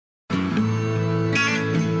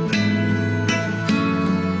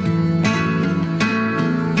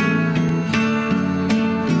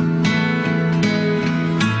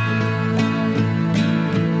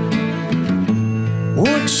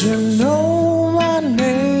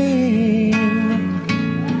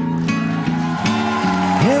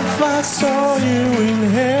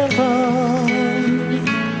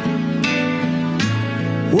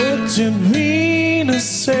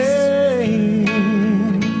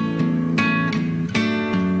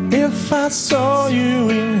If I saw you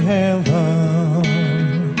in heaven,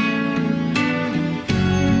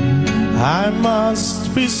 I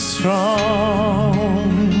must be strong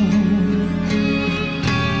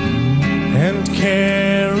and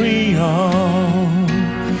carry on,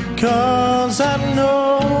 'cause I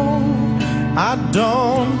know I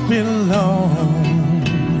don't belong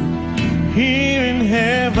here in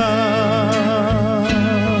heaven.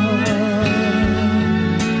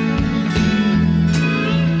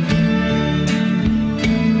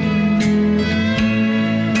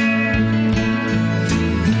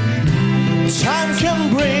 Time can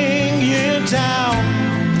bring you down,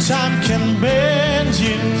 time can bend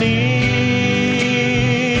your knee.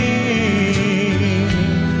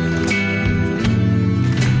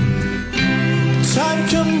 Time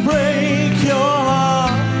can break your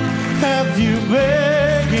heart, have you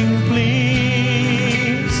begging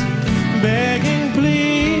please, begging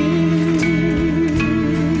please.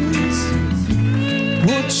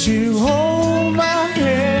 Would you hold my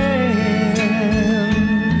hand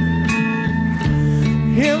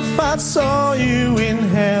if I saw you in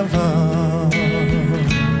heaven?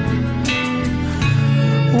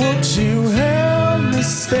 Would you help me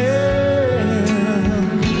stand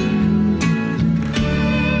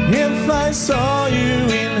if I saw you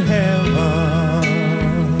in heaven?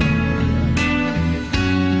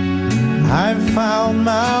 I found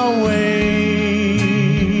my way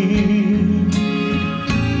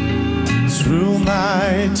through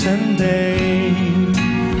night and day,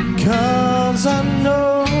 'cause I know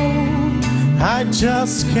I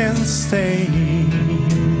just can't stay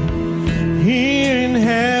here in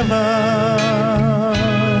heaven.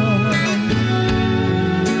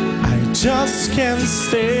 I just can't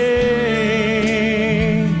stay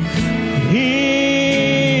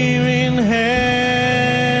here in heaven.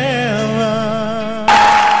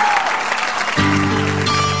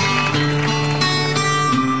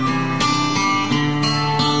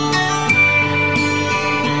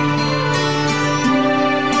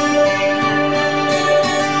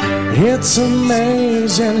 It's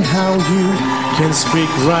amazing how you can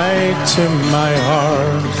speak right to my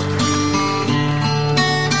heart.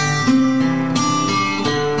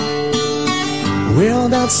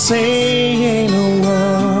 Without saying a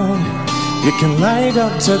word, you can light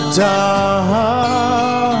up the dark.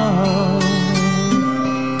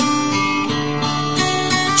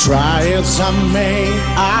 Try as I may,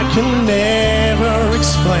 I can never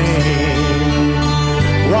explain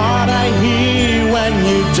what I hear when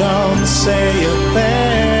you don't say a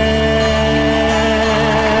thing.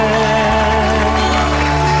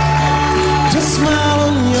 The smile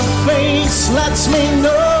on your face lets me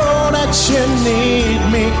know that you need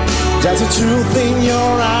me. There's a truth in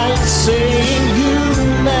your eyes saying you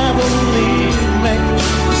never leave me.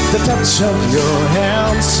 The touch of your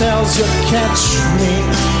hand tells you catch me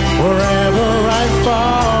wherever I fall.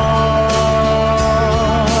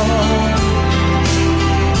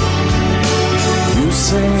 You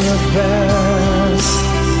say your best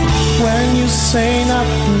when you say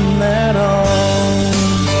nothing at all.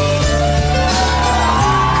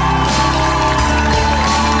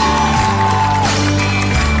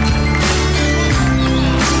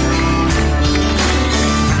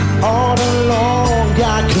 All along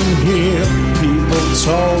I can hear people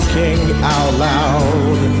talking out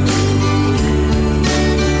loud.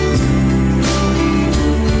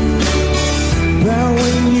 But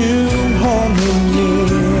when you hold me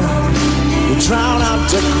near, you drown out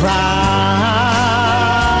the crowd.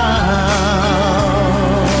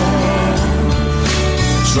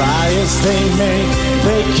 Try as they may,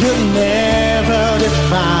 they could never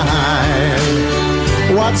define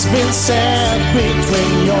what's been said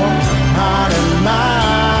between your heart and mine.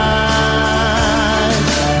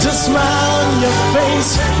 The smile on your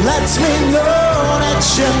face lets me know that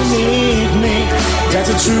you need me. There's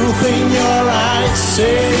a truth in your eyes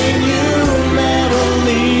saying you'll never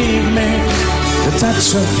leave me. The touch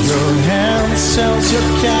of your hand